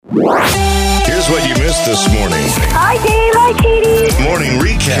Here's what you missed this morning. Hi, Dave. Hi, Katie. Morning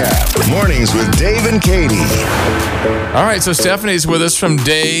recap. Mornings with Dave and Katie. All right, so Stephanie's with us from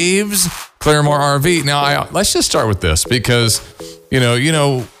Dave's Claremore RV. Now, let's just start with this because, you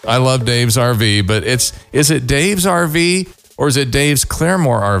know, I love Dave's RV, but is it Dave's RV or is it Dave's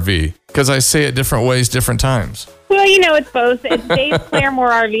Claremore RV? Because I say it different ways, different times. Well, it's both. It's Dave's Claremore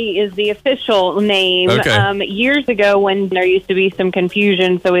RV is the official name. Okay. Years ago when there used to be some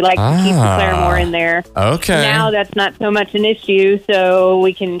confusion, so we like to keep the Claremore in there. Okay. Now that's not so much an issue, so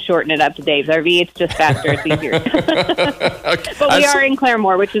we can shorten it up to Dave's RV. It's just faster. It's easier. Okay. But we are in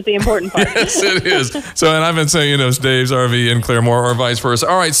Claremore, which is the important part. Yes, it is. So, and I've been saying, it's Dave's RV in Claremore or vice versa.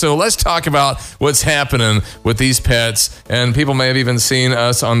 All right, so let's talk about what's happening with these pets. And people may have even seen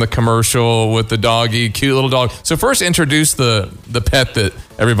us on the commercial with the doggy, cute little dog. So first, introduce the pet that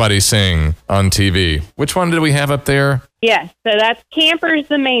everybody's seeing on TV. Which one did we have up there? Yes, so that's Camper's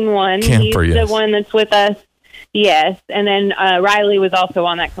the main one. Camper, He's yes. the one that's with us. Yes, and then Riley was also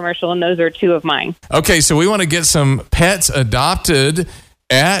on that commercial, and those are two of mine. Okay, so we want to get some pets adopted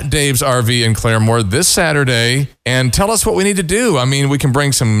at Dave's RV in Claremore this Saturday, and tell us what we need to do. I mean, we can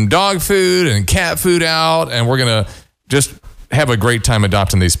bring some dog food and cat food out, and we're going to just have a great time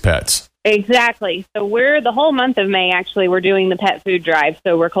adopting these pets. Exactly. So the whole month of May, actually, we're doing the pet food drive.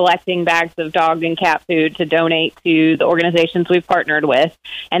 So we're collecting bags of dog and cat food to donate to the organizations we've partnered with.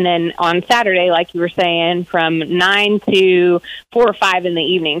 And then on Saturday, like you were saying, from 9 to 4 or 5 in the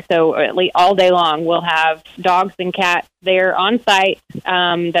evening, so at least all day long, we'll have dogs and cats there on site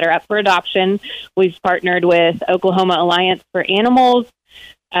that are up for adoption. We've partnered with Oklahoma Alliance for Animals,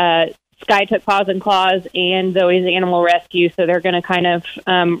 Sky Took Paws and Claws, and Zoe's Animal Rescue. So they're going to kind of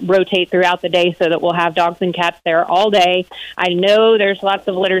rotate throughout the day so that we'll have dogs and cats there all day. I know there's lots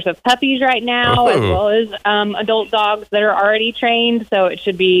of litters of puppies right now, as well as adult dogs that are already trained. So it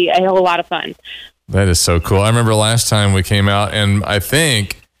should be a whole lot of fun. That is so cool. I remember last time we came out, and I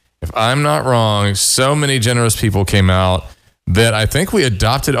think, if I'm not wrong, so many generous people came out that I think we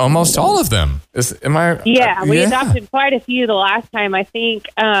adopted almost all of them. Yeah, we adopted quite a few the last time. I think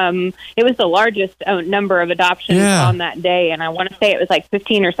it was the largest number of adoptions on that day, and I want to say it was like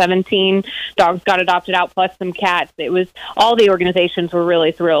 15 or 17 dogs got adopted out, plus some cats. It was all the organizations were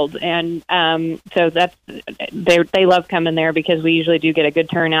really thrilled, and so they love coming there because we usually do get a good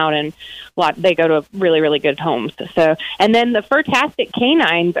turnout, and they go to really, really good homes. So, and then the Furtastic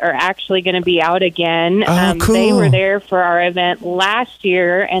Canines are actually going to be out again. Cool. They were there for our event last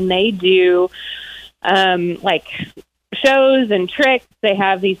year, and they do like shows and tricks. They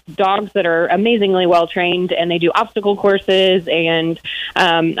have these dogs that are amazingly well trained, and they do obstacle courses. And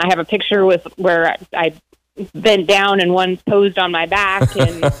I have a picture with where I bent down and one's posed on my back,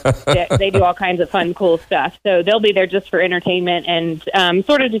 and they do all kinds of fun, cool stuff. So they'll be there just for entertainment and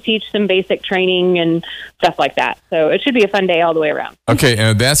sort of to teach some basic training and stuff like that. So it should be a fun day all the way around. Okay,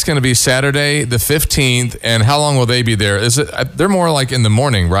 and that's going to be Saturday the 15th. And how long will they be there? They're more like in the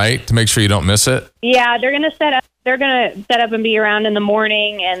morning, right? To make sure you don't miss it? Yeah, they're going to set up. They're going to set up and be around in the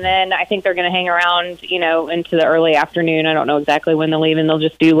morning, and then I think they're going to hang around, into the early afternoon. I don't know exactly when they'll leave, and they'll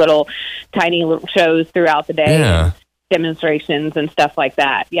just do tiny little shows throughout the day. Yeah. Demonstrations and stuff like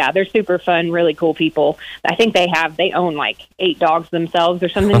that. Yeah, they're super fun, really cool people. I think they own like 8 dogs themselves or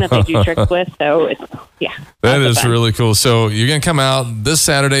something that they do tricks with. So that is really cool. So you're going to come out this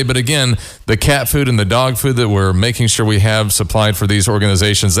Saturday, but again, the cat food and the dog food that we're making sure we have supplied for these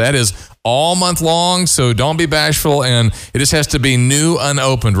organizations, that is all month long. So don't be bashful, and it just has to be new,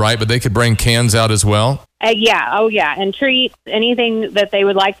 unopened, right? But they could bring cans out as well. Yeah. And treats, anything that they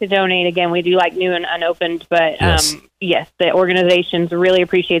would like to donate. Again, we do like new and unopened, but yes, the organizations really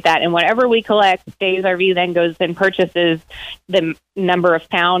appreciate that. And whatever we collect, Dave's RV then goes and purchases the number of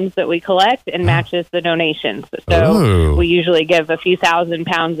pounds that we collect and matches the donations. So we usually give a few thousand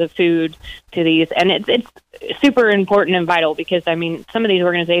pounds of food to these, and it's super important and vital because, some of these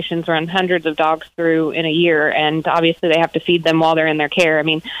organizations run hundreds of dogs through in a year, and obviously they have to feed them while they're in their care.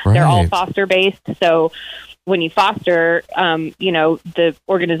 They're all foster-based, so when you foster, the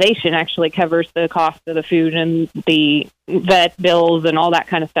organization actually covers the cost of the food and the vet bills and all that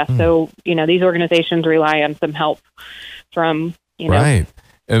kind of stuff. So, these organizations rely on some help from,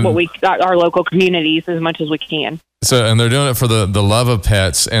 and what we got our local communities as much as we can. So, and they're doing it for the love of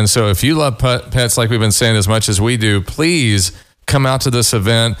pets. And so if you love pets like we've been saying as much as we do, please come out to this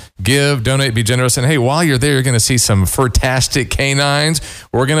event, give, donate, be generous. And hey, while you're there, you're going to see some Furtastic canines.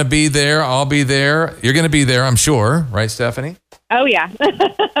 We're going to be there. I'll be there. You're going to be there, I'm sure. Right, Stephanie? Oh, yeah.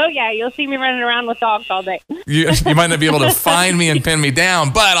 Oh, yeah. You'll see me running around with dogs all day. You might not be able to find me and pin me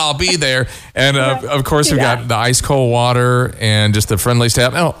down, but I'll be there. And of course, we've got the ice cold water and just the friendly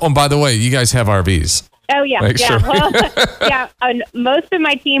staff. Oh, and by the way, you guys have RVs. Oh, yeah. Make sure. Well, yeah. Most of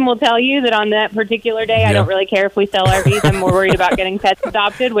my team will tell you that on that particular day, I don't really care if we sell RVs. I'm more worried about getting pets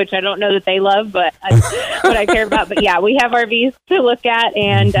adopted, which I don't know that they love, but what I care about. But yeah, we have RVs to look at,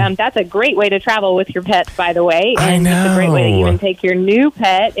 and that's a great way to travel with your pets, by the way. And it's a great way to even take your new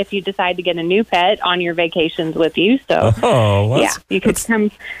pet, if you decide to get a new pet, on your vacations with you. So, you could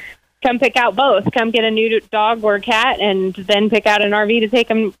come pick out both. Come get a new dog or cat and then pick out an RV to take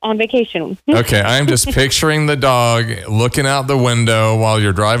them on vacation. Okay, I'm just picturing the dog looking out the window while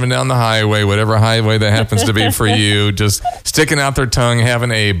you're driving down the highway, whatever highway that happens to be for you, just sticking out their tongue,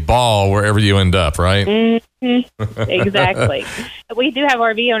 having a ball wherever you end up, right? Mm-hmm. Exactly. We do have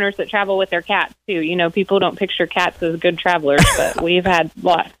RV owners that travel with their cats, too. You know, people don't picture cats as good travelers, but we've had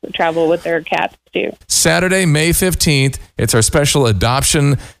lots that travel with their cats, too. Saturday, May 15th, it's our special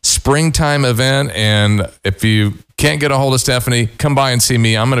adoption springtime event. And if you can't get a hold of Stephanie, come by and see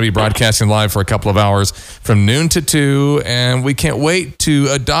me. I'm going to be broadcasting live for a couple of hours from noon to 2. And we can't wait to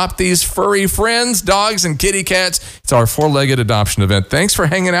adopt these furry friends, dogs and kitty cats. It's our 4-legged adoption event. Thanks for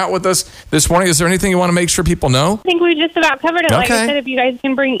hanging out with us this morning. Is there anything you want to make sure people know? I think we just about covered it. Okay. Like I said, if you guys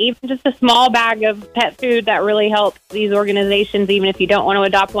can bring even just a small bag of pet food, that really helps these organizations, even if you don't want to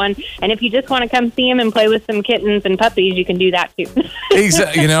adopt one. And if you just want to come see them and play with some kittens and puppies, you can do that too.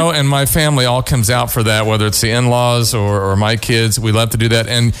 Exactly. You know, and my family all comes out for that, whether it's the in-laws or my kids. We love to do that.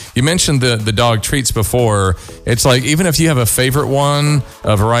 And you mentioned the dog treats before. It's like, even if you have a favorite one,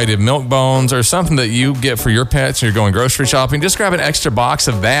 a variety of milk bones or something that you get for your pets and you're going grocery shopping, just grab an extra box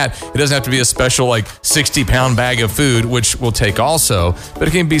of that. It doesn't have to be a special 60-pound bag of food, which we'll take also, but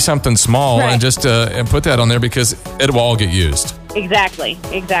it can be something small, right. And just and put that on there because it will all get used. Exactly.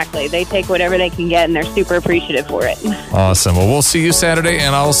 They take whatever they can get, and they're super appreciative for it. Awesome. Well, we'll see you Saturday,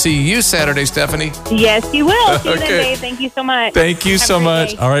 and I'll see you Saturday, Stephanie. Yes, you will. See you Okay. then, Dave. Thank you so much. Thank you Have so a great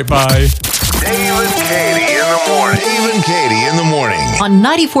much. day. All right, bye. Dave and Katie in the morning. Dave and Katie in the morning. On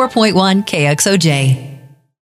 94.1 KXOJ.